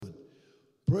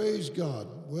Praise God.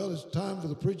 Well, it's time for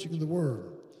the preaching of the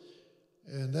word.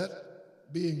 And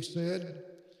that being said,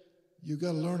 you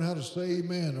got to learn how to say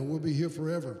amen or we'll be here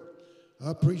forever.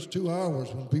 I preach 2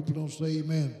 hours when people don't say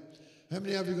amen. How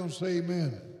many of you are going to say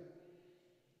amen?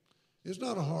 It's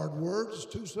not a hard word. It's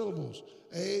 2 syllables.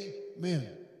 Amen.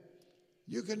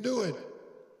 You can do it.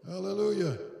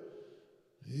 Hallelujah.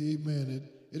 Amen.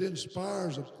 It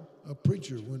inspires a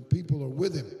preacher when people are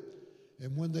with him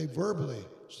and when they verbally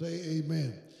say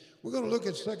amen. We're going to look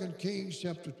at 2 Kings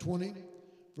chapter 20,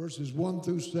 verses 1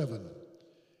 through 7.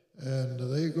 And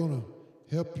they're going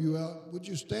to help you out. Would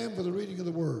you stand for the reading of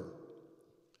the word?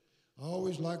 I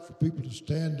always like for people to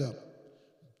stand up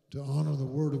to honor the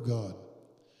word of God.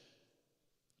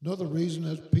 Another reason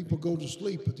is people go to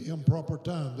sleep at the improper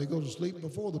time. They go to sleep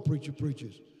before the preacher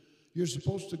preaches. You're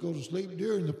supposed to go to sleep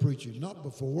during the preaching, not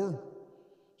before.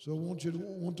 So I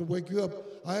want to wake you up.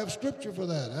 I have scripture for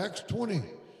that. Acts 20.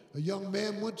 A young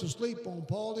man went to sleep on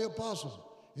Paul the Apostle.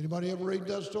 Anybody ever read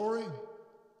that story?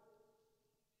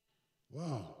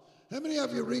 Wow. How many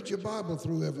of you read your Bible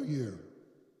through every year?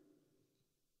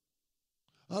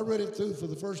 I read it through for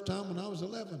the first time when I was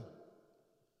 11.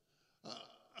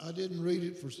 I didn't read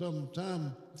it for some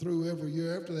time through every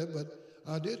year after that, but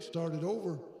I did start it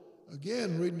over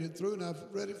again, reading it through, and I've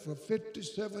read it for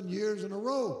 57 years in a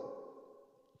row.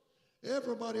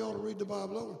 Everybody ought to read the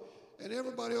Bible over, and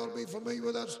everybody ought to be familiar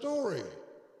with that story.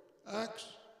 Acts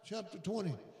chapter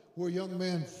 20, where a young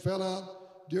man fell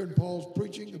out during Paul's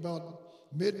preaching. About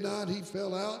midnight, he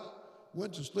fell out,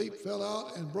 went to sleep, fell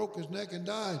out, and broke his neck and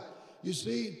died. You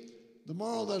see, the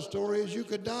moral of that story is you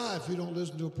could die if you don't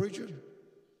listen to a preacher.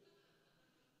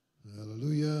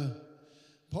 Hallelujah.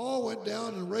 Paul went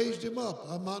down and raised him up.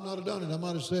 I might not have done it. I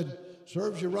might have said,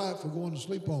 serves you right for going to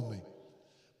sleep on me.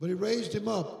 But he raised him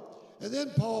up. And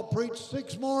then Paul preached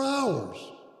 6 more hours,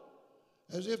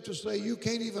 as if to say, you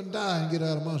can't even die and get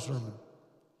out of my sermon.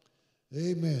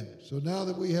 Amen. So now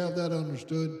that we have that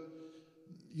understood,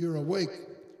 you're awake.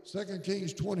 2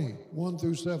 Kings 20, 1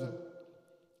 through 7.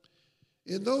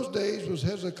 In those days was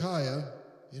Hezekiah.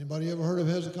 Anybody ever heard of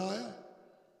Hezekiah?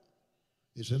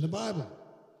 It's in the Bible.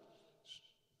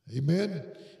 Amen.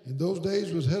 In those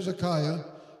days was Hezekiah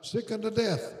sick unto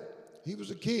death. He was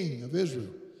a king of Israel.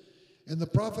 And the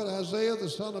prophet Isaiah, the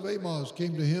son of Amoz,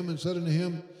 came to him and said unto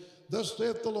him, Thus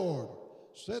saith the Lord,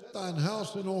 set thine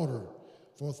house in order,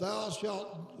 for if thou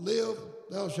shalt live,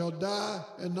 thou shalt die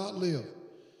and not live.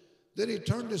 Then he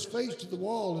turned his face to the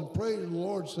wall and prayed to the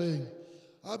Lord, saying,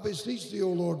 I beseech thee, O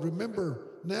Lord, remember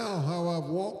now how I've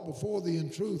walked before thee in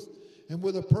truth and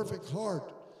with a perfect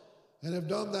heart, and have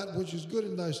done that which is good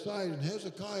in thy sight. And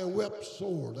Hezekiah wept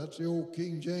sore. That's the old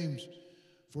King James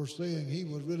for saying he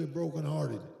was really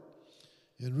brokenhearted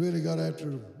and really got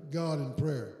after God in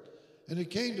prayer. And it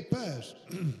came to pass,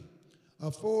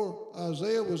 afore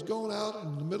Isaiah was gone out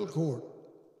in the middle court,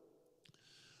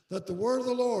 that the word of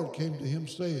the Lord came to him,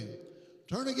 saying,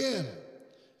 Turn again,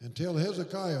 and tell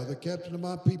Hezekiah, the captain of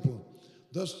my people,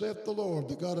 Thus saith the Lord,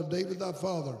 the God of David thy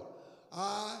father,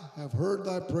 I have heard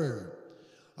thy prayer.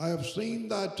 I have seen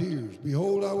thy tears.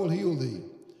 Behold, I will heal thee.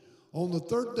 On the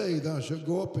 3rd day thou shalt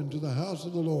go up into the house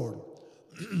of the Lord,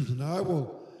 and I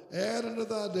will add unto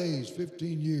thy days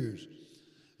 15 years.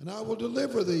 And I will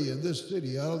deliver thee in this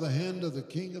city out of the hand of the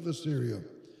king of Assyria.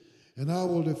 And I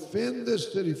will defend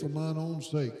this city for mine own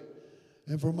sake,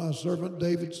 and for my servant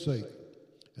David's sake.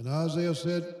 And Isaiah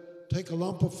said, Take a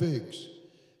lump of figs.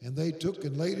 And they took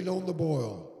and laid it on the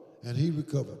boil, and he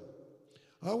recovered.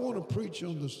 I want to preach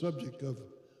on the subject of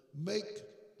make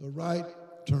the right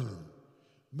turn.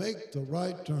 Make the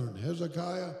right turn.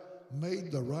 Hezekiah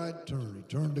made the right turn. He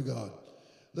turned to God.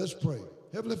 Let's pray.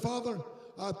 Heavenly Father,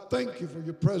 I thank you for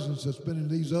your presence that's been in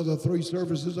these other 3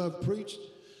 services I've preached.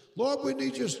 Lord, we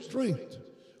need your strength.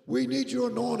 We need your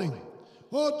anointing.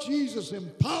 Oh, Jesus,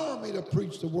 empower me to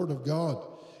preach the word of God.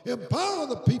 Empower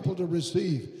the people to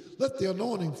receive. Let the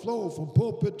anointing flow from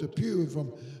pulpit to pew,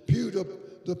 from pew to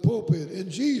the pulpit. In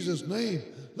Jesus' name,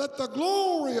 let the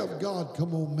glory of God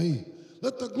come on me.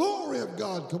 Let the glory of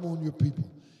God come on your people.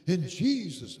 In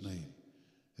Jesus' name,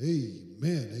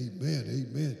 amen, amen,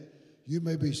 amen. You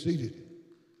may be seated.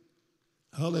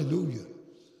 Hallelujah.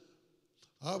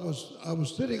 I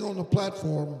was sitting on the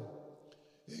platform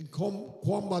in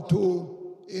Coimbatore,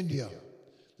 India.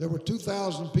 There were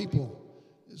 2,000 people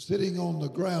sitting on the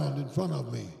ground in front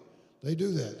of me. They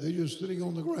do that. They're just sitting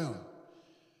on the ground.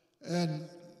 And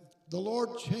the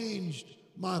Lord changed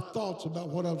my thoughts about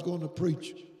what I was going to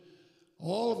preach.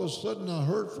 All of a sudden, I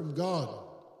heard from God.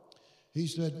 He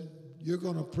said, you're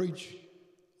going to preach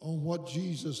on what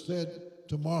Jesus said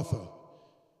to Martha.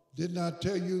 Didn't I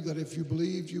tell you that if you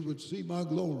believed, you would see my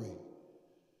glory?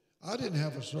 I didn't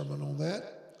have a sermon on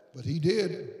that, but he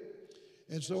did.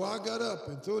 And so I got up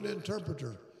and through an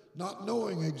interpreter, not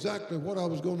knowing exactly what I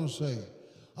was going to say,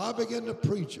 I began to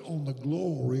preach on the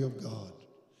glory of God.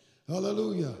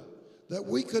 Hallelujah. That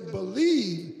we could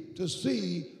believe to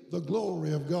see the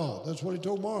glory of God. That's what he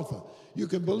told Martha. You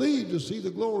can believe to see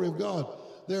the glory of God.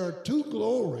 There are two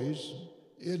glories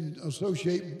in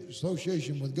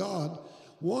association with God.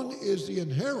 One is the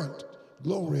inherent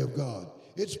glory of God.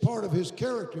 It's part of his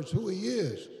character. It's who he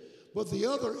is. But the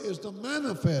other is the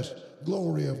manifest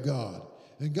glory of God.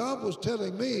 And God was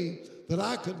telling me that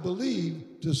I could believe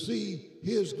to see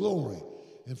his glory.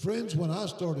 And friends, when I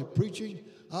started preaching,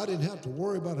 I didn't have to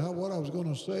worry about what I was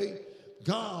going to say.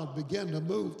 God began to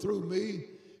move through me.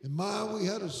 And we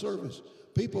had a service.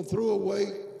 People threw away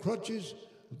crutches.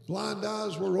 Blind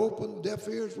eyes were open. Deaf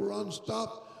ears were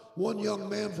unstopped. One young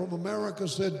man from America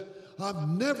said, I've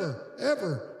never,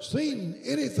 ever seen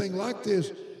anything like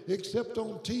this except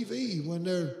on TV when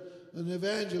they're an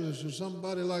evangelist or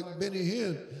somebody like Benny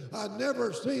Hinn. I've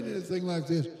never seen anything like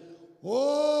this.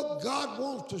 Oh, God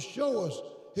wants to show us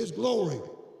his glory.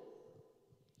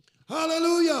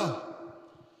 Hallelujah.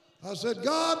 I said,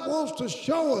 God wants to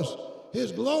show us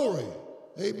his glory.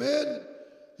 Amen.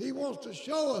 He wants to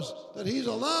show us that he's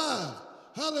alive.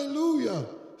 Hallelujah.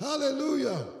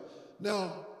 Hallelujah.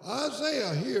 Now,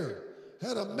 Isaiah here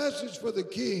had a message for the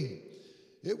king.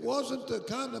 It wasn't the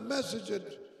kind of message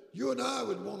that you and I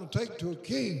would want to take to a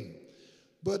king.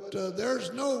 But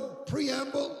there's no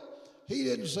preamble. He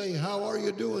didn't say, how are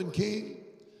you doing, king?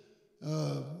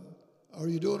 Are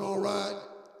you doing all right?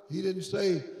 He didn't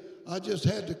say, I just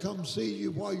had to come see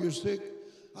you while you're sick.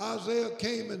 Isaiah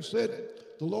came and said,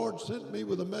 the Lord sent me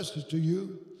with a message to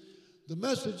you. The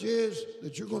message is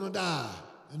that you're going to die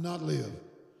and not live.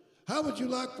 How would you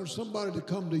like for somebody to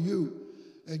come to you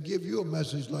and give you a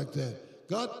message like that?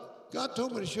 God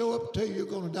told me to show up and tell you you're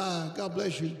going to die. God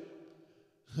bless you.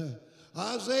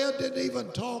 Isaiah didn't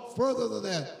even talk further than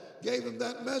that. Gave him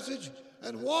that message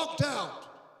and walked out.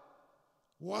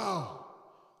 Wow.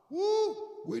 Woo.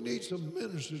 We need some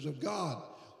ministers of God.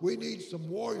 We need some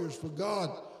warriors for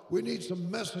God. We need some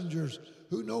messengers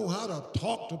who know how to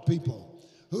talk to people,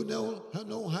 who know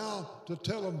how to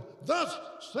tell them, thus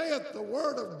saith the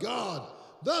word of God.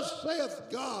 Thus saith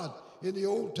God. In the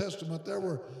Old Testament, there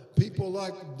were people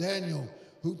like Daniel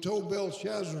who told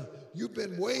Belshazzar, you've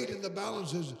been weighed in the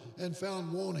balances and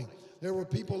found wanting. There were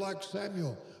people like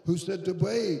Samuel who said, to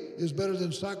obey is better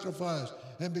than sacrifice.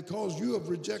 And because you have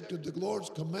rejected the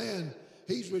Lord's command,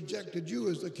 he's rejected you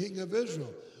as the king of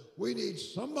Israel. We need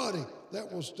somebody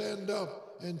that will stand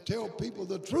up and tell people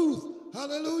the truth.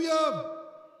 Hallelujah.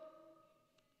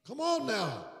 Come on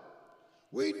now.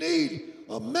 We need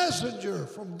a messenger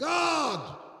from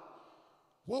God.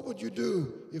 What would you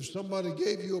do if somebody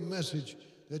gave you a message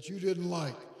that you didn't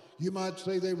like? You might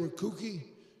say they were kooky.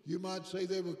 You might say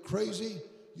they were crazy.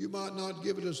 You might not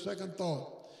give it a second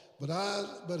thought.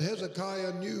 But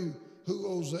Hezekiah knew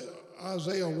who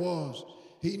Isaiah was.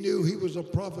 He knew he was a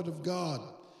prophet of God.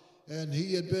 And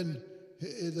he had been,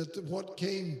 what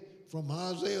came from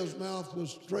Isaiah's mouth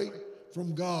was straight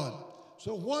from God.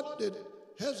 So what did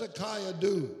Hezekiah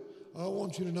do? I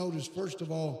want you to notice, first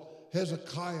of all,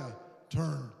 Hezekiah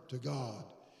turned to God.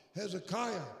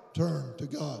 Hezekiah turned to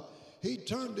God. He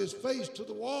turned his face to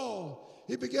the wall.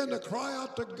 He began to cry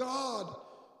out to God.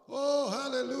 Oh,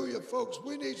 hallelujah, folks.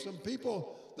 We need some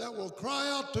people that will cry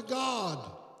out to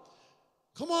God.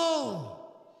 Come on.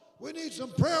 We need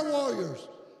some prayer warriors.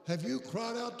 Have you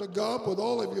cried out to God with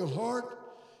all of your heart?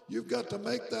 You've got to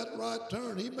make that right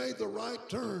turn. He made the right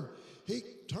turn. He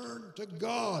turned to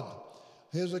God.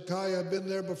 Hezekiah had been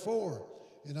there before.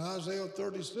 In Isaiah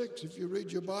 36, if you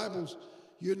read your Bibles,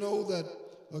 you know that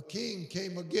a king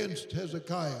came against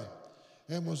Hezekiah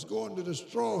and was going to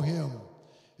destroy him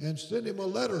and send him a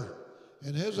letter.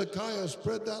 And Hezekiah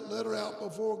spread that letter out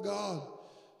before God.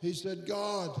 He said,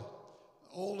 God,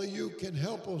 only you can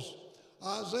help us.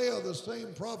 Isaiah, the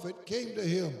same prophet, came to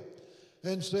him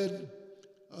and said,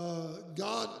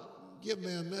 God, give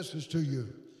me a message to you.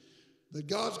 That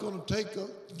God's going to take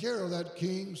care of that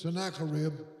king,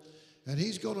 Sennacherib, and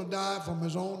he's going to die from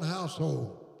his own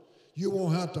household. You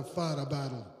won't have to fight a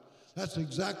battle. That's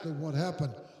exactly what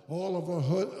happened. All of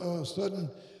a sudden,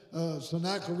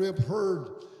 Sennacherib heard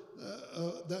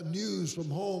that news from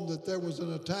home that there was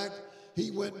an attack.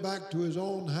 He went back to his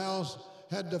own house,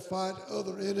 had to fight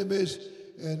other enemies,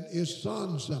 and his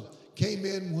sons came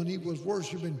in when he was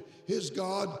worshiping his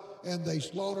God, and they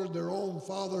slaughtered their own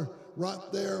father right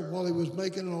there while he was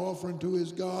making an offering to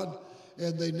his God,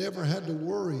 and they never had to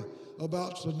worry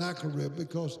about Sennacherib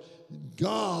because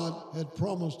God had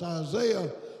promised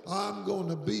Isaiah I'm going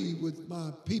to be with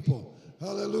my people.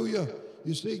 Hallelujah.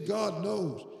 You see, God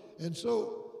knows. And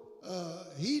so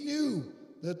he knew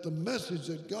that the message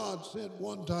that God sent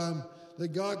one time,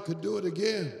 that God could do it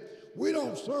again. We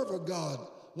don't serve a God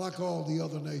like all the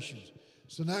other nations.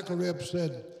 Sennacherib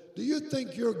said, do you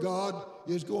think your God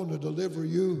is going to deliver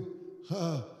you?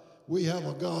 We have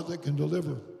a God that can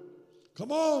deliver.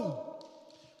 Come on.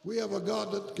 We have a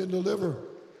God that can deliver.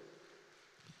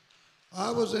 I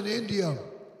was in India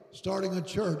starting a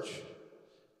church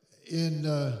in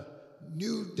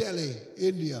New Delhi,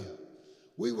 India.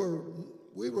 We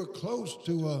were close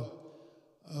to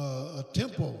a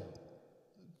temple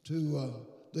to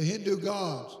the Hindu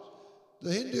gods.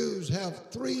 The Hindus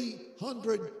have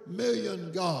 300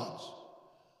 million gods.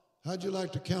 How'd you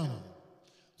like to count them?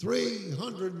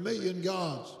 300 million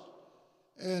gods.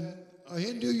 And a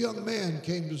Hindu young man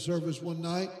came to service one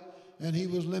night, and he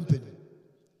was limping.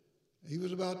 He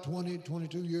was about 20,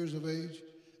 22 years of age,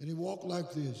 and he walked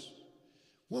like this.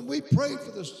 When we prayed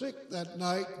for the sick that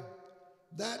night,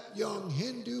 that young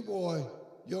Hindu boy,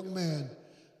 young man,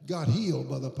 got healed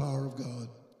by the power of God.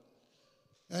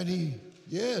 And he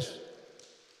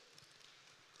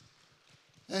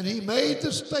made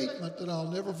the statement that I'll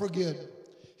never forget.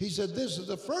 He said, this is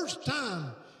the first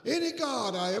time any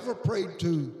God I ever prayed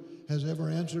to has ever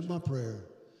answered my prayer.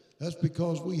 That's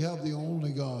because we have the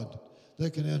only God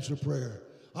that can answer prayer.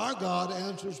 Our God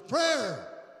answers prayer.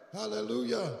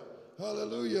 Hallelujah.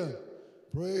 Hallelujah.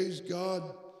 Praise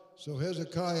God. So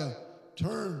Hezekiah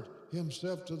turned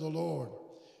himself to the Lord.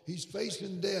 He's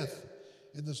facing death.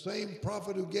 And the same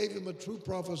prophet who gave him a true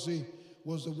prophecy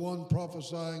was the one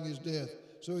prophesying his death.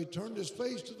 So he turned his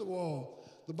face to the wall.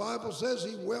 The Bible says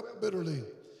he wept bitterly.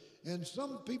 And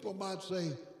some people might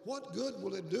say, what good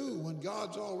will it do when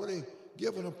God's already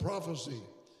given a prophecy?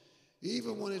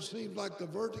 Even when it seems like the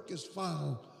verdict is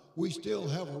final, we still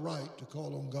have a right to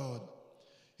call on God.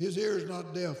 His ear is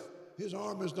not deaf. His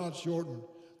arm is not shortened.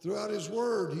 Throughout his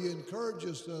word, he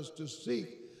encourages us to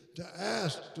seek, to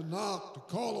ask, to knock, to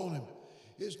call on him.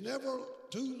 It's never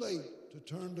too late to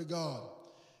turn to God.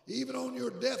 Even on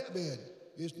your deathbed,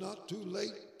 it's not too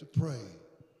late to pray.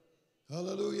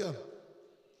 Hallelujah.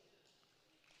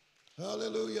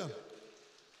 Hallelujah.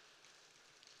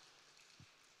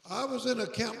 I was in a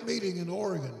camp meeting in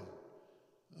Oregon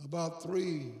about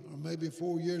 3 or maybe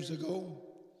 4 years ago,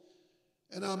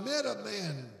 and I met a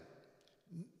man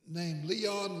named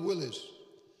Leon Willis.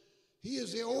 He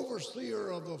is the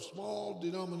overseer of a small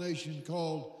denomination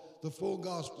called the Full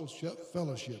Gospel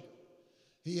Fellowship.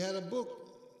 He had a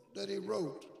book that he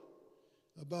wrote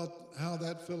about how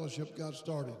that fellowship got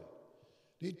started.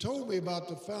 He told me about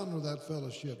the founder of that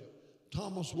fellowship,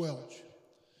 Thomas Welch.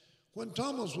 When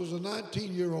Thomas was a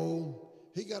 19-year-old,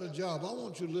 he got a job. I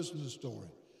want you to listen to the story.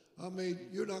 I mean,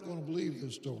 you're not going to believe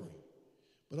this story,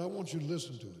 but I want you to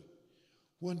listen to it.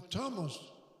 When Thomas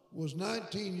was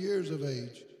 19 years of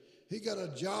age, he got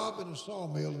a job in a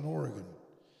sawmill in Oregon.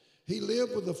 He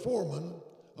lived with the foreman,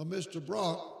 a Mr.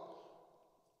 Brock,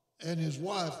 and his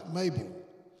wife, Mabel.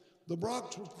 The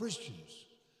Brocks were Christians,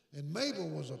 and Mabel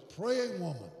was a praying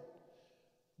woman.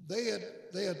 They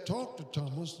had talked to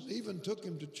Thomas and even took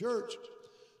him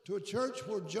to a church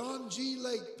where John G.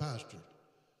 Lake pastored.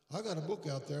 I got a book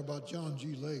out there about John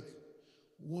G. Lake,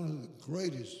 one of the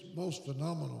greatest, most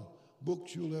phenomenal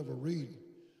books you'll ever read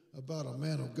about a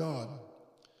man of God.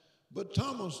 But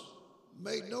Thomas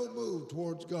made no move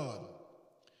towards God.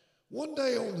 One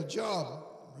day on the job,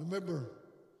 remember,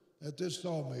 at this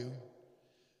sawmill,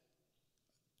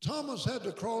 Thomas had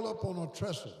to crawl up on a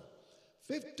trestle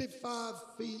 55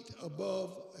 feet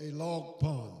above a log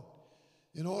pond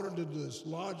in order to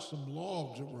dislodge some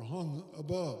logs that were hung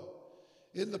above.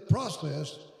 In the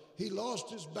process, he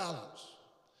lost his balance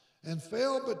and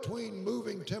fell between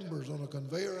moving timbers on a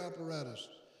conveyor apparatus.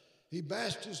 He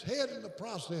bashed his head in the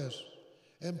process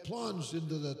and plunged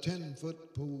into the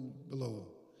 10-foot pool below.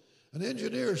 An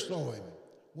engineer saw him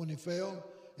when he fell,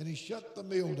 and he shut the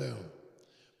mill down.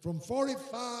 From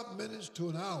 45 minutes to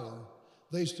an hour,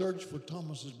 they searched for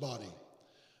Thomas's body.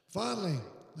 Finally,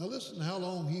 now listen to how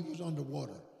long he was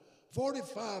underwater.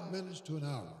 45 minutes to an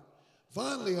hour.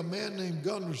 Finally, a man named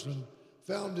Gunderson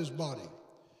found his body.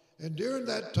 And during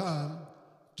that time,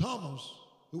 Thomas,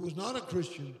 who was not a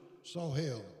Christian, saw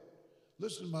hell.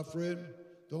 Listen, my friend,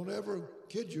 don't ever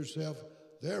kid yourself.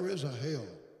 There is a hell.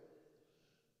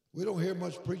 We don't hear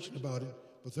much preaching about it,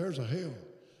 but there's a hell.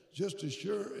 Just as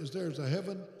sure as there's a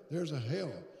heaven, there's a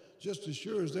hell. Just as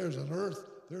sure as there's an earth,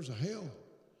 there's a hell.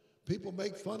 People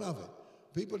make fun of it.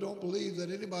 People don't believe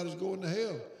that anybody's going to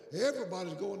hell.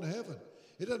 Everybody's going to heaven.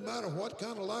 It doesn't matter what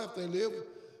kind of life they live.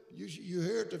 you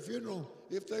hear at the funeral,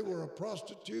 if they were a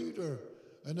prostitute or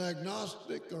an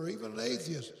agnostic or even an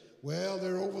atheist, well,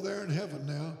 they're over there in heaven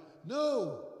now.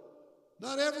 No,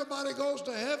 not everybody goes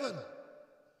to heaven.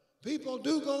 People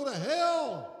do go to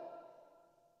hell.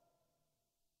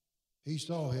 He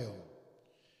saw hell.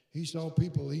 He saw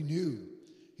people he knew.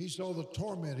 He saw the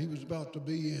torment he was about to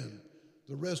be in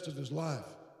the rest of his life.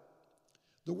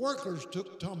 The workers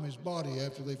took Tommy's body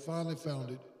after they finally found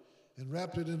it and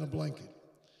wrapped it in a blanket.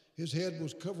 His head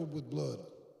was covered with blood.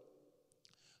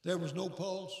 There was no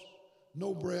pulse,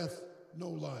 no breath, no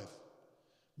life.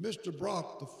 Mr.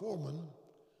 Brock, the foreman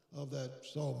of that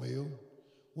sawmill,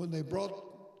 when they brought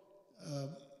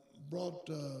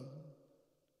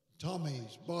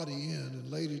Tommy's body in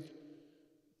and laid it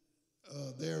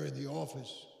there in the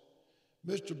office,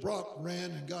 Mr. Brock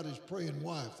ran and got his praying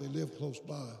wife. They lived close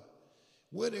by.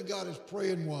 Went and got his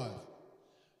praying wife,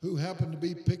 who happened to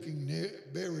be picking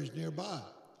berries nearby.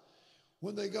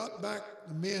 When they got back,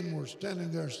 the men were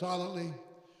standing there silently,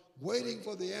 waiting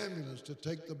for the ambulance to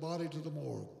take the body to the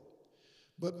morgue.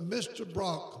 But Mr.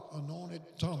 Brock anointed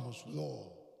Thomas with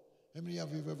oil. How many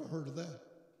of you have ever heard of that?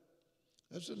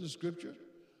 That's in the scripture.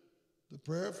 The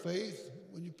prayer of faith,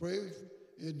 when you pray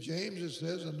in James, it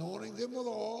says, anointing them with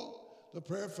oil, the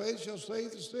prayer of faith shall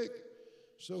save the sick.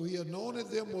 So he anointed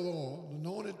them with oil,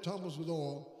 anointed Thomas with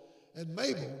oil, and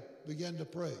Mabel began to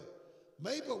pray.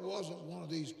 Mabel wasn't one of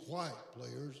these quiet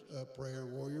prayer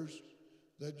warriors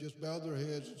that just bowed their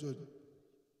heads and said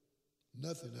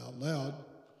nothing out loud,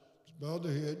 just bowed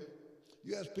their head.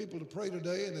 You ask people to pray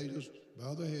today and they just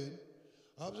bow their head.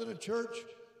 I was in a church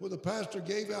where the pastor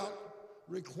gave out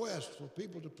requests for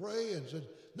people to pray and said,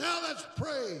 now let's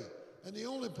pray. And the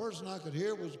only person I could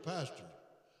hear was the pastor.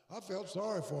 I felt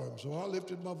sorry for him, so I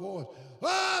lifted my voice.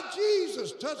 Ah,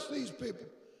 Jesus, touch these people.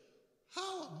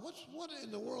 What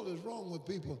in the world is wrong with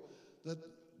people that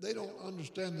they don't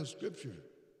understand the scripture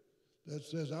that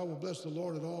says, I will bless the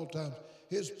Lord at all times.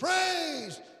 His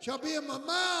praise shall be in my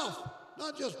mouth,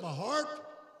 not just my heart.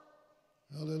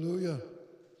 Hallelujah.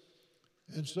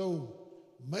 And so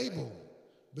Mabel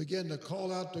began to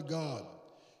call out to God.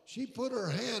 She put her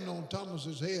hand on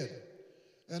Thomas's head,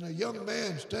 and a young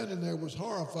man standing there was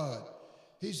horrified.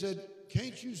 He said,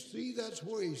 can't you see that's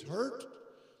where he's hurt?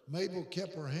 Mabel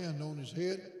kept her hand on his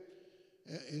head,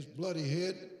 his bloody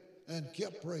head, and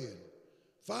kept praying.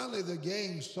 Finally, the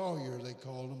gang Sawyer, they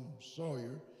called him,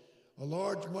 Sawyer, a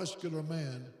large muscular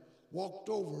man, walked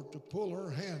over to pull her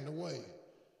hand away.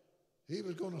 He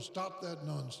was going to stop that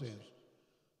nonsense.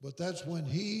 But that's when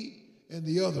he and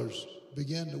the others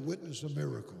began to witness a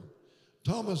miracle.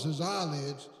 Thomas's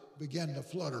eyelids began to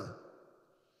flutter.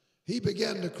 He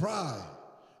began to cry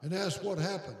and ask what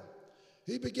happened.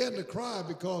 He began to cry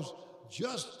because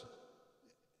just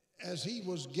as he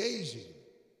was gazing,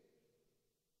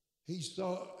 he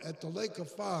saw at the lake of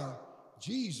fire,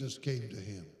 Jesus came to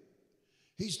him.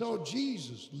 He saw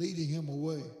Jesus leading him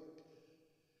away.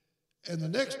 And the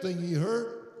next thing he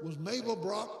heard was Mabel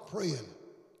Brock praying.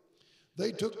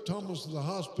 They took Thomas to the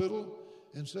hospital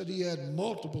and said he had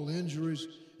multiple injuries,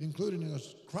 including a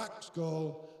cracked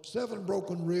skull, 7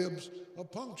 broken ribs, a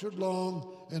punctured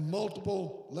lung, and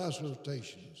multiple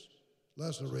lacerations.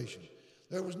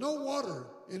 There was no water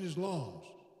in his lungs,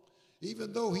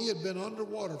 even though he had been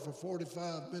underwater for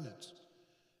 45 minutes.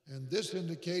 And this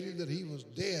indicated that he was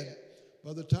dead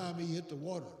by the time he hit the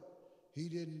water. He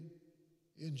didn't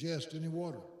ingest any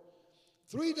water.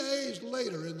 3 days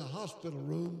later in the hospital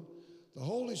room, the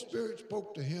Holy Spirit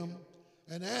spoke to him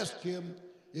and asked him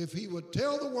if he would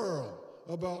tell the world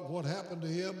about what happened to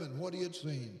him and what he had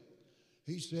seen.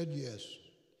 He said yes.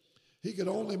 He could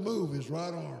only move his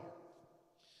right arm.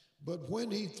 But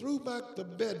when he threw back the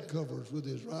bed covers with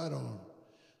his right arm,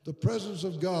 the presence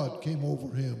of God came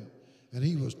over him and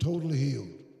he was totally healed.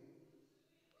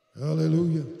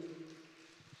 Hallelujah.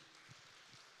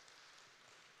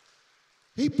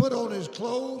 He put on his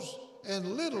clothes and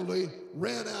literally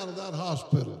ran out of that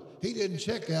hospital. He didn't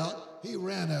check out, he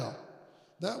ran out.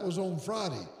 That was on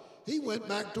Friday. He went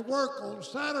back to work on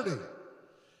Saturday.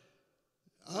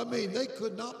 I mean, they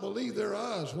could not believe their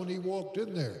eyes when he walked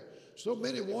in there. So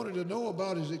many wanted to know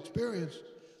about his experience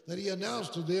that he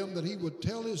announced to them that he would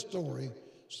tell his story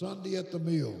Sunday at the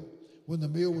mill when the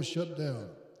mill was shut down.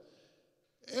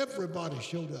 Everybody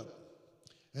showed up,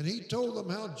 and he told them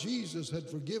how Jesus had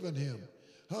forgiven him,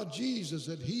 how Jesus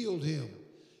had healed him.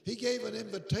 He gave an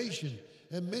invitation,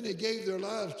 and many gave their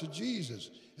lives to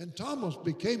Jesus. And Thomas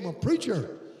became a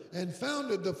preacher and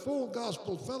founded the Full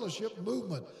Gospel Fellowship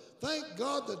movement. Thank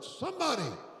God that somebody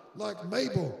like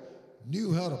Mabel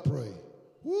knew how to pray.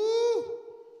 Woo!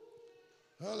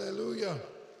 Hallelujah.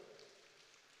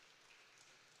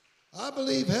 I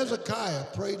believe Hezekiah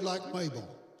prayed like Mabel.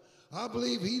 I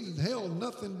believe he held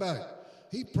nothing back.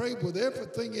 He prayed with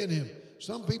everything in him.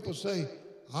 Some people say,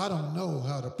 I don't know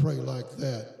how to pray like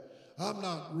that. I'm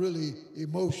not really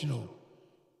emotional.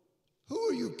 Who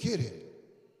are you kidding?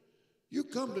 You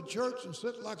come to church and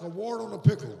sit like a wart on a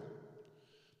pickle,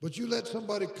 but you let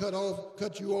somebody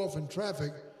cut you off in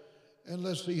traffic, and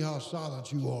let's see how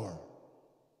silent you are.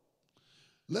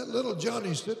 Let little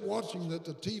Johnny sit watching at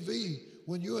the TV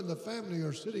when you and the family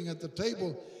are sitting at the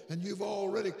table and you've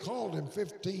already called him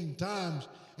 15 times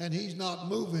and he's not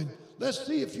moving. Let's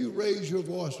see if you raise your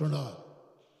voice or not.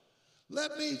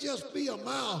 Let me just be a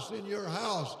mouse in your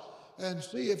house and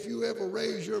see if you ever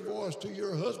raise your voice to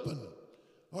your husband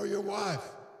or your wife.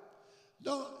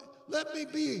 Don't let me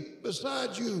be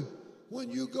beside you when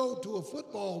you go to a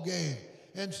football game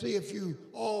and see if you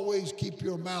always keep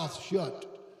your mouth shut.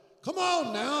 Come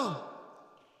on now.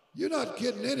 You're not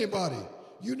kidding anybody.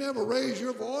 You never raise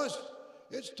your voice.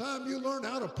 It's time you learn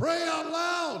how to pray out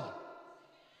loud.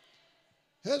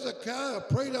 Hezekiah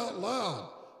prayed out loud.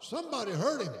 Somebody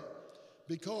heard him,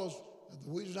 because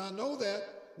the reason I know that,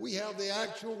 we have the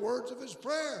actual words of his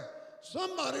prayer.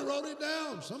 Somebody wrote it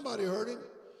down. Somebody heard him.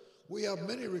 We have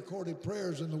many recorded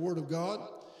prayers in the Word of God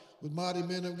with mighty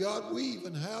men of God. We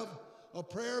even have a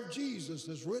prayer of Jesus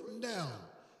that's written down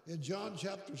in John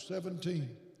chapter 17.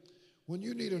 When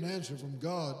you need an answer from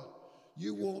God,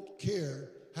 you won't care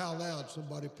how loud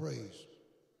somebody prays,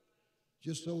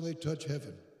 just so they touch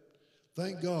heaven.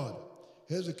 Thank God.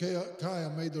 Hezekiah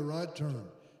made the right turn.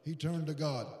 He turned to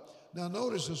God. Now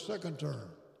notice the second turn.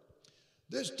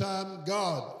 This time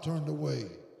God turned away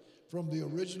from the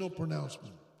original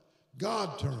pronouncement.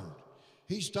 God turned.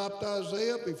 He stopped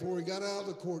Isaiah before he got out of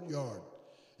the courtyard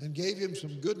and gave him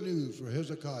some good news for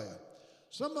Hezekiah.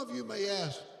 Some of you may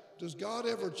ask, does God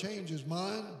ever change his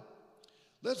mind?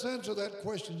 Let's answer that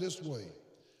question this way.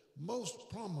 Most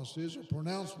promises or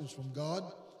pronouncements from God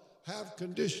have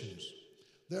conditions.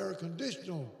 There are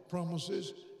conditional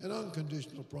promises and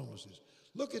unconditional promises.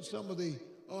 Look at some of the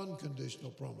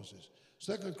unconditional promises.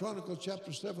 2 Chronicles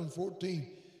chapter 7:14.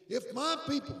 If my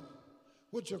people,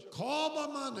 which are called by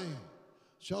my name,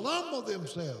 shall humble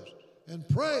themselves and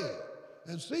pray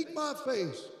and seek my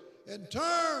face and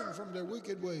turn from their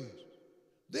wicked ways,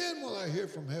 then will I hear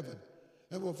from heaven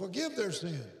and will forgive their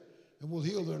sin and will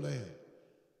heal their land.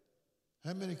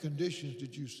 How many conditions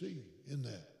did you see in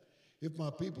that? If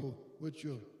my people, which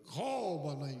are called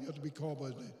by name, you have to be called by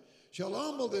his name, shall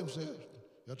humble themselves,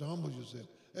 you have to humble yourself,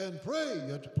 and pray,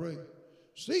 you have to pray.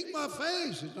 Seek my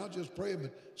face, it's not just praying,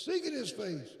 but seeking his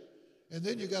face. And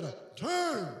then you got to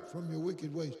turn from your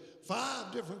wicked ways.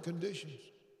 5 different conditions.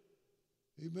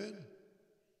 Amen.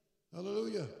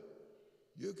 Hallelujah.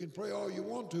 You can pray all you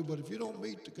want to, but if you don't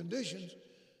meet the conditions,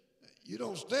 you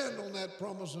don't stand on that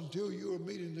promise until you are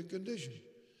meeting the condition.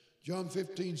 John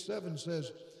 15:7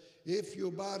 says, if you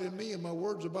abide in me and my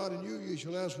words abide in you, you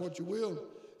shall ask what you will,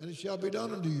 and it shall be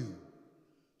done unto you.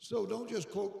 So don't just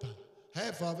quote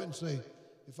half of it and say,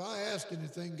 if I ask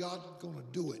anything, God's going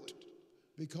to do it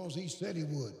because he said he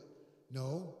would.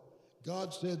 No,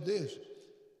 God said this.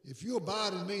 If you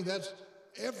abide in me, that's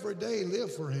every day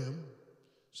live for him,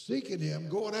 seeking him,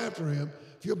 going after him.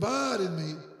 If you abide in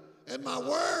me and my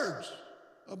words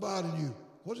abide in you.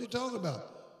 What's he talking about?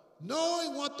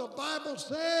 Knowing what the Bible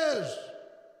says.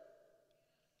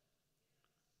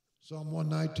 Psalm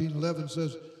 119:11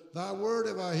 says, thy word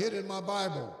have I hid in my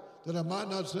Bible, that I might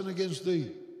not sin against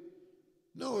thee.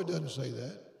 No, it doesn't say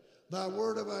that. Thy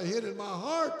word have I hid in my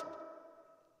heart.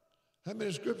 How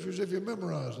many scriptures have you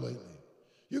memorized lately?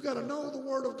 You got to know the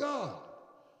word of God.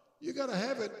 You got to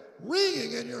have it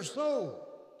ringing in your soul.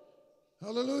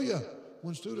 Hallelujah.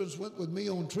 When students went with me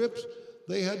on trips,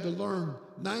 they had to learn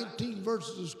 19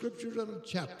 verses of scriptures in a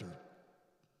chapter.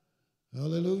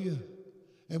 Hallelujah.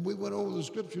 And we went over the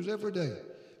scriptures every day.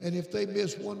 And if they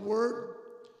missed one word,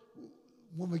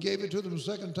 when we gave it to them the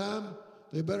second time,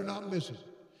 they better not miss it.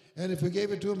 And if we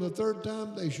gave it to them the third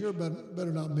time, they sure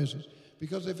better not miss it.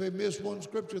 Because if they missed one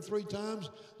scripture 3 times,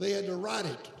 they had to write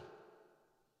it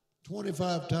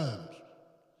 25 times.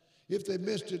 If they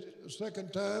missed it a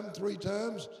second time, 3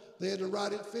 times, they had to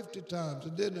write it 50 times.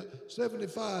 And then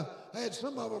 75. I had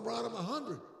some of them write them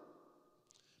 100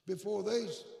 before they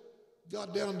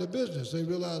got down to business. They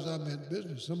realized I meant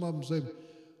business. Some of them say,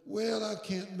 well, I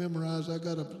can't memorize. I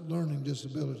got a learning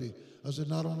disability. I said,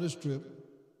 not on this trip.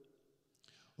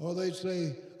 Or they'd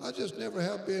say, I just never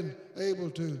have been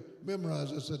able to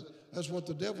memorize. I said, that's what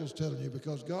the devil's telling you,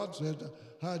 because God said to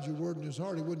hide your word in his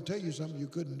heart. He wouldn't tell you something you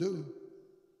couldn't do.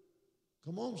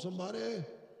 Come on, somebody.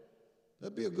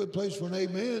 That'd be a good place for an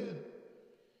amen.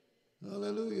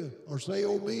 Hallelujah. Or say,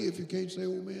 oh me, if you can't say,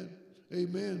 oh man.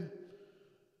 Amen.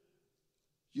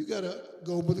 You got to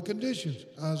go with the conditions.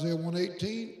 Isaiah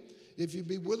 1:18, if you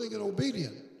be willing and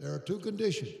obedient, there are two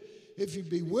conditions. If you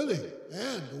be willing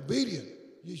and obedient,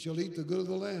 you shall eat the good of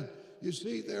the land. You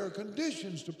see, there are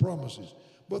conditions to promises,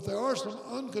 but there are some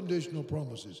unconditional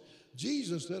promises.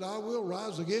 Jesus said, I will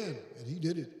rise again, and he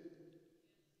did it.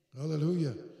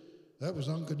 Hallelujah. That was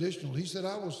unconditional. He said,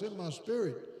 I will send my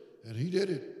spirit, and he did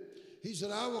it. He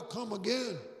said, I will come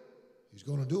again. He's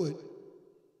going to do it.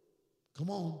 Come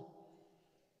on.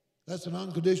 That's an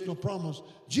unconditional promise.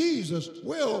 Jesus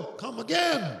will come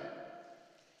again.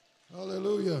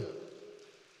 Hallelujah.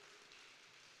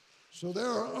 So there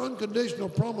are unconditional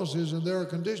promises and there are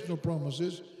conditional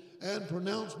promises and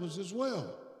pronouncements as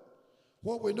well.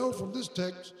 What we know from this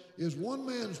text is one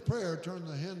man's prayer turned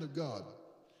the hand of God.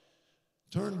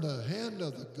 Turned the hand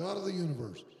of the God of the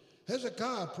universe.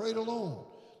 Hezekiah prayed alone.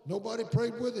 Nobody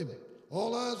prayed with him.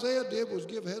 All Isaiah did was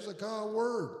give Hezekiah a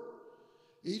word.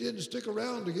 He didn't stick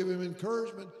around to give him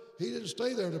encouragement. He didn't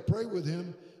stay there to pray with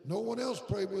him. No one else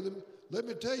prayed with him. Let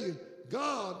me tell you,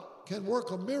 God can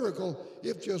work a miracle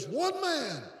if just one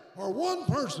man or one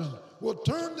person will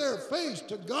turn their face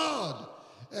to God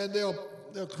and they'll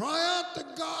cry out to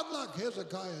God like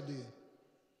Hezekiah did.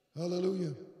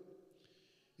 Hallelujah.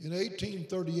 In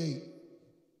 1838,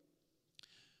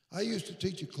 I used to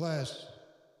teach a class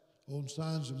on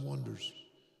signs and wonders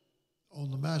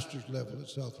on the master's level at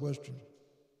Southwestern.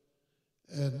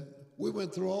 And we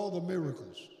went through all the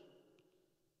miracles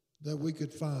that we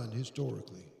could find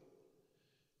historically.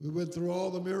 We went through all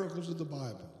the miracles of the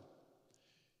Bible.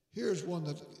 Here's one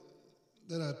that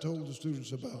I told the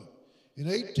students about. In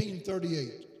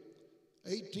 1838,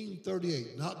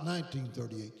 not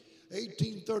 1938,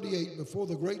 1838, before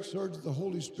the great surge of the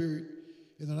Holy Spirit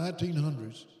in the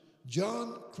 1900s,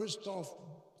 John Christoph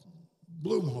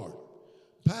Blumhardt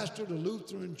pastored a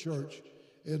Lutheran church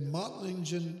in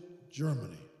Mottlingen,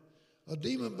 Germany. A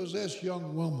demon-possessed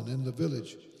young woman in the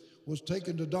village was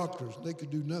taken to doctors. They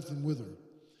could do nothing with her.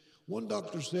 One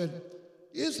doctor said,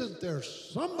 isn't there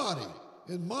somebody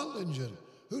in Mottlingen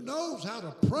who knows how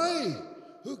to pray,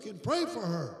 who can pray for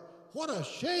her? What a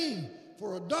shame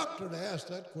for a doctor to ask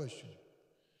that question.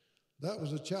 That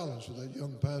was a challenge for that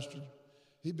young pastor.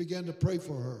 He began to pray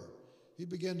for her. He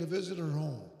began to visit her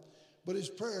home. But his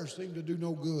prayers seemed to do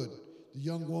no good. The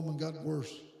young woman got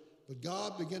worse. But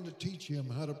God began to teach him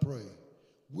how to pray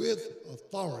with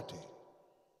authority.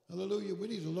 Hallelujah. We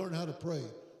need to learn how to pray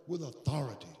with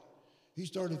authority. He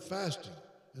started fasting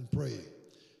and praying.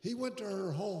 He went to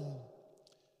her home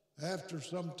after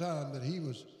some time that he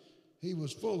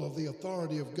was full of the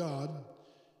authority of God.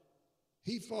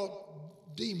 He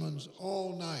fought demons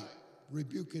all night,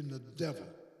 rebuking the devil.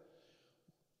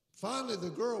 Finally, the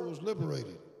girl was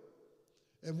liberated.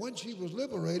 And when she was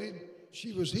liberated,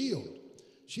 she was healed.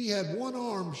 She had one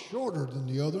arm shorter than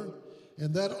the other,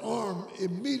 and that arm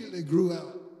immediately grew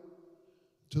out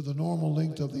to the normal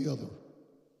length of the other.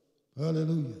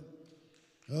 Hallelujah.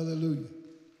 Hallelujah.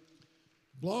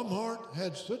 Blumhardt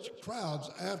had such crowds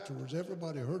afterwards,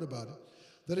 everybody heard about it,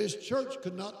 that his church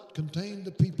could not contain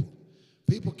the people.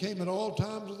 People came at all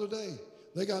times of the day.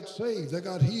 They got saved. They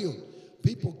got healed.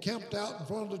 People camped out in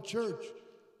front of the church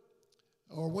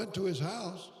or went to his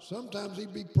house. Sometimes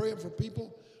he'd be praying for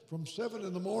people from 7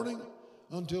 in the morning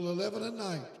until 11 at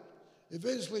night.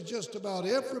 Eventually, just about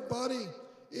everybody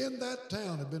in that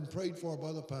town had been prayed for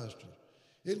by the pastor.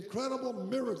 Incredible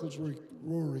miracles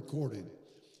were recorded.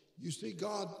 You see,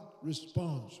 God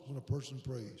responds when a person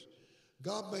prays.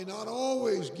 God may not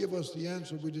always give us the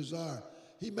answer we desire.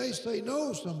 He may say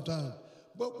no sometimes,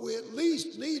 but we at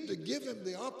least need to give him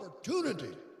the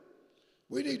opportunity.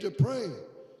 We need to pray.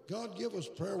 God, give us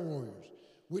prayer warriors.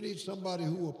 We need somebody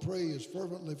who will pray as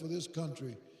fervently for this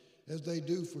country as they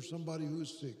do for somebody who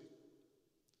is sick.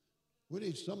 We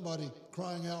need somebody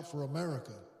crying out for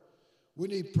America. We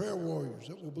need prayer warriors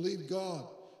that will believe God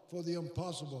for the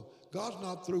impossible. God's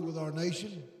not through with our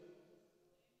nation.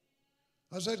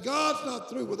 I said, God's not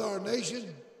through with our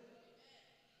nation.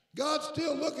 God's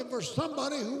still looking for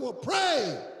somebody who will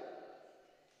pray.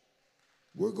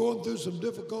 We're going through some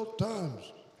difficult times.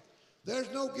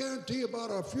 There's no guarantee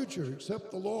about our future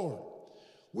except the Lord.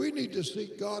 We need to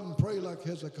seek God and pray like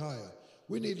Hezekiah.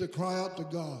 We need to cry out to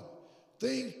God.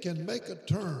 Things can make a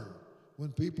turn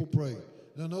when people pray.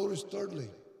 Now notice thirdly,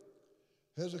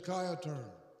 Hezekiah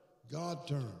turned, God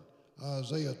turned,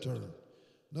 Isaiah turned.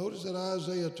 Notice that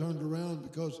Isaiah turned around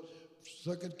because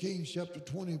 2 Kings chapter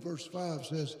 20 verse 5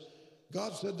 says,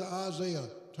 God said to Isaiah,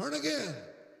 turn again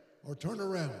or turn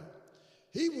around.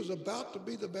 He was about to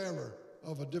be the bearer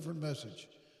of a different message.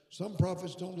 Some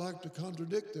prophets don't like to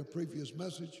contradict their previous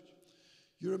message.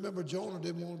 You remember Jonah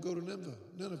didn't want to go to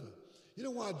Nineveh. You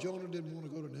know why Jonah didn't want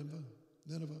to go to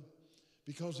Nineveh?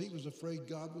 Because he was afraid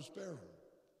God would spare him.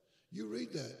 You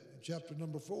read that in chapter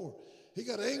number 4. He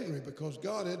got angry because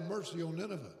God had mercy on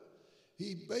Nineveh.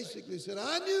 He basically said,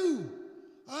 I knew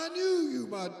you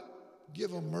might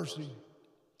give them mercy.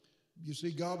 You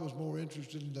see, God was more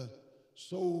interested in the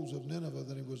souls of Nineveh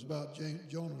than he was about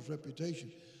Jonah's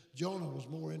reputation. Jonah was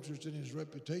more interested in his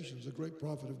reputation as a great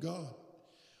prophet of God.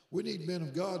 We need men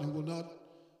of God who will not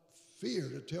fear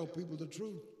to tell people the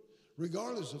truth,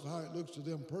 regardless of how it looks to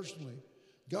them personally.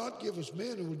 God give us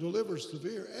men who will deliver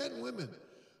severe, and women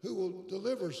who will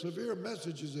deliver severe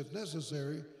messages if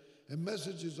necessary, and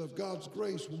messages of God's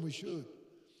grace when we should.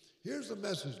 Here's the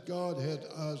message God had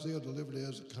Isaiah deliver to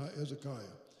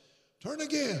Hezekiah. Turn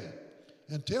again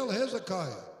and tell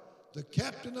Hezekiah, the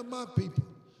captain of my people,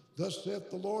 thus saith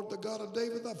the Lord, the God of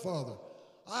David thy father,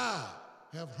 I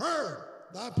have heard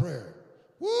thy prayer.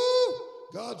 Woo!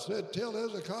 God said, tell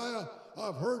Hezekiah,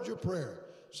 I've heard your prayer.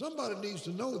 Somebody needs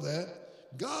to know that.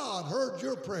 God heard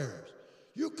your prayers.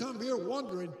 You come here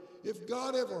wondering if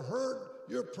God ever heard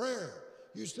your prayer.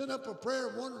 You sent up a prayer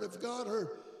and wondered if God heard.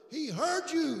 He heard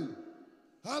you.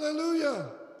 Hallelujah.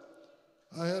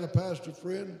 I had a pastor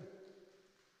friend.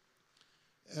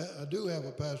 I do have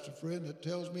a pastor friend that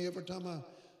tells me every time I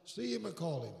see him or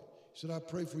call him, he said, I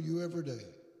pray for you every day.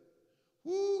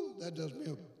 Woo, that does me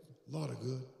a lot of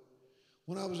good.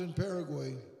 When I was in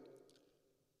Paraguay,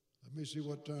 let me see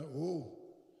what time,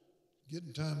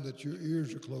 getting time that your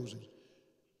ears are closing.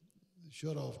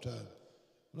 Shut off time.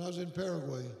 When I was in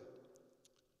Paraguay,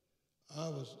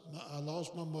 I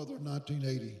lost my mother in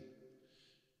 1980.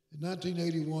 In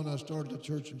 1981, I started a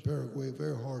church in Paraguay, a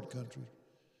very hard country.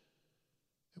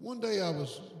 And one day I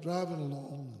was driving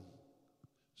along,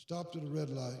 stopped at a red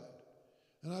light,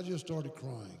 and I just started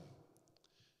crying.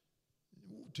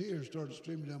 Tears started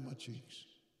streaming down my cheeks.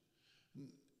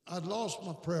 I'd lost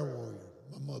my prayer warrior,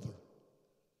 my mother.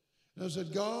 And I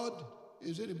said, God,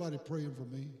 is anybody praying for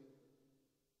me?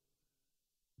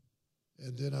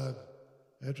 And then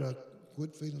after I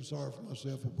quit feeling sorry for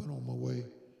myself, I went on my way.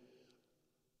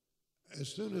 As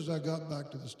soon as I got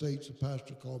back to the States, the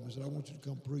pastor called me and said, I want you to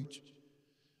come preach.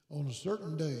 On a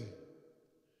certain day,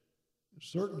 a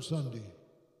certain Sunday,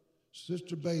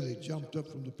 Sister Bailey jumped up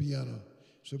from the piano and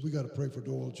said, we got to pray for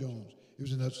Doyle Jones. It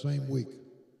was in that same week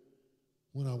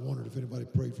when I wondered if anybody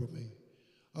prayed for me.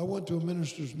 I went to a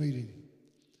minister's meeting,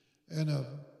 and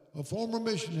a former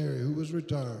missionary who was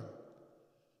retired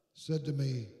said to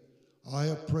me, I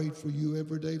have prayed for you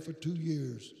every day for 2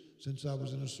 years since I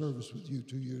was in a service with you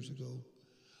 2 years ago.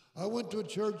 I went to a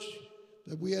church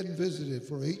that we hadn't visited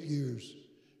for 8 years,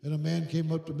 and a man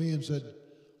came up to me and said,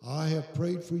 I have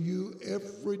prayed for you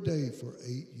every day for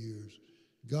 8 years.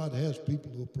 God has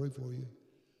people who will pray for you.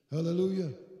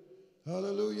 Hallelujah.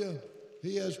 Hallelujah.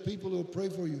 He has people who will pray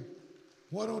for you.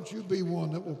 Why don't you be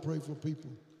one that will pray for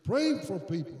people? Pray for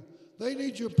people. They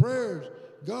need your prayers.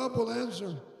 God will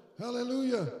answer.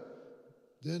 Hallelujah.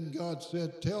 Then God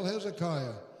said, tell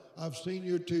Hezekiah, I've seen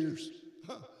your tears.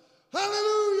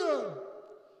 Hallelujah.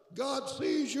 God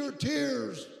sees your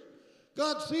tears.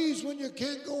 God sees when you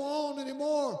can't go on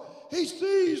anymore. He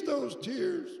sees those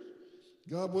tears.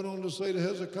 God went on to say to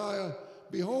Hezekiah,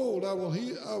 behold, I will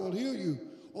heal you.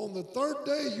 On the third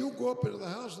day, you'll go up into the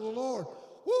house of the Lord.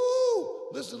 Woo!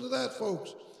 Listen to that,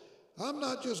 folks. I'm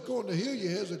not just going to heal you,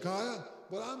 Hezekiah,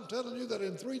 but I'm telling you that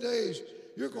in 3 days,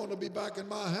 you're going to be back in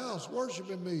my house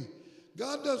worshiping me.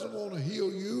 God doesn't want to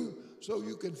heal you so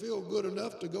you can feel good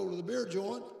enough to go to the beer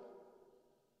joint.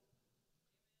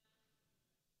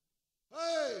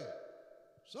 Hey,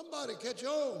 somebody catch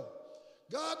on.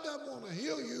 God doesn't want to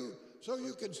heal you so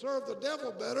you can serve the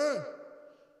devil better.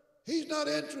 He's not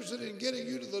interested in getting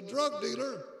you to the drug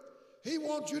dealer. He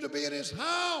wants you to be in his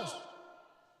house.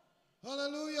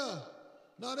 Hallelujah.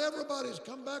 Not everybody's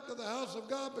come back to the house of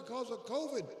God because of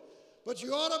COVID, but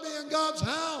you ought to be in God's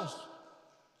house.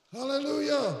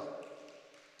 Hallelujah.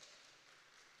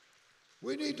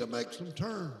 We need to make some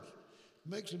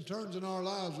turns in our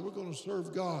lives. We're going to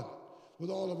serve God with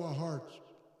all of our hearts.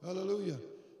 Hallelujah.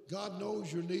 God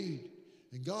knows your need,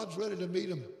 and God's ready to meet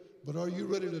them. But are you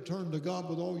ready to turn to God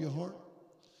with all your heart?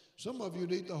 Some of you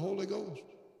need the Holy Ghost.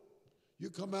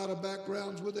 You come out of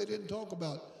backgrounds where they didn't talk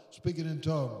about speaking in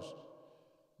tongues.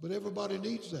 But everybody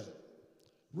needs that.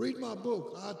 Read my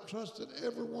book. I trust that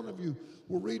every one of you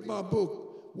will read my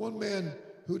book. One man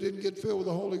who didn't get filled with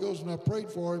the Holy Ghost, and I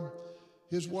prayed for him,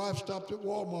 his wife stopped at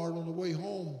Walmart on the way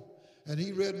home, and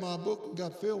he read my book and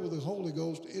got filled with the Holy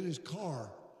Ghost in his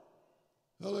car.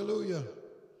 Hallelujah.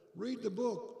 Read the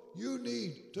book. you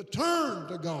need to turn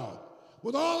to God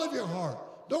with all of your heart.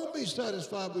 Don't be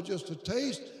satisfied with just a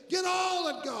taste. Get all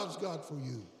that God's got for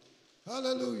you.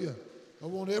 Hallelujah. I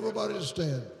want everybody to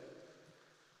stand.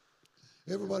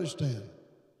 Everybody stand.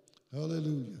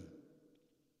 Hallelujah.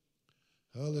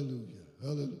 Hallelujah.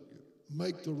 Hallelujah.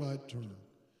 Make the right turn.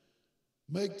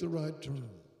 Make the right turn.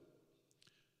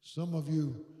 Some of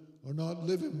you are not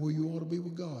living where you ought to be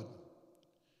with God.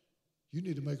 You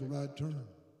need to make a right turn.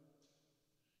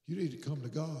 You need to come to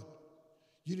God.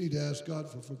 You need to ask God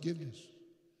for forgiveness.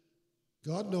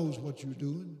 God knows what you're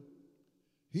doing.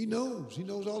 He knows. He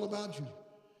knows all about you.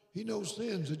 He knows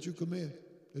sins that you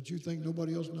commit that you think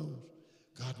nobody else knows.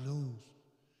 God knows.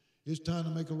 It's time to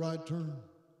make a right turn.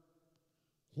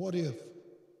 What if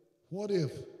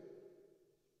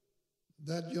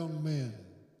that young man,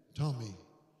 Tommy,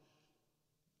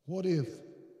 what if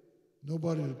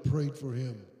nobody had prayed for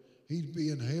him? He'd be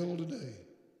in hell today.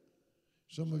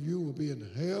 Some of you will be in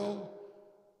hell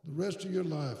the rest of your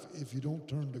life if you don't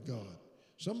turn to God.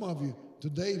 Some of you,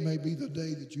 today may be the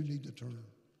day that you need to turn.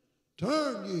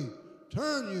 Turn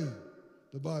ye,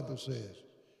 the Bible says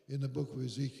in the book of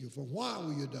Ezekiel, for why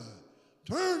will you die?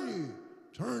 Turn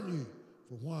ye,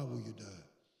 for why will you die?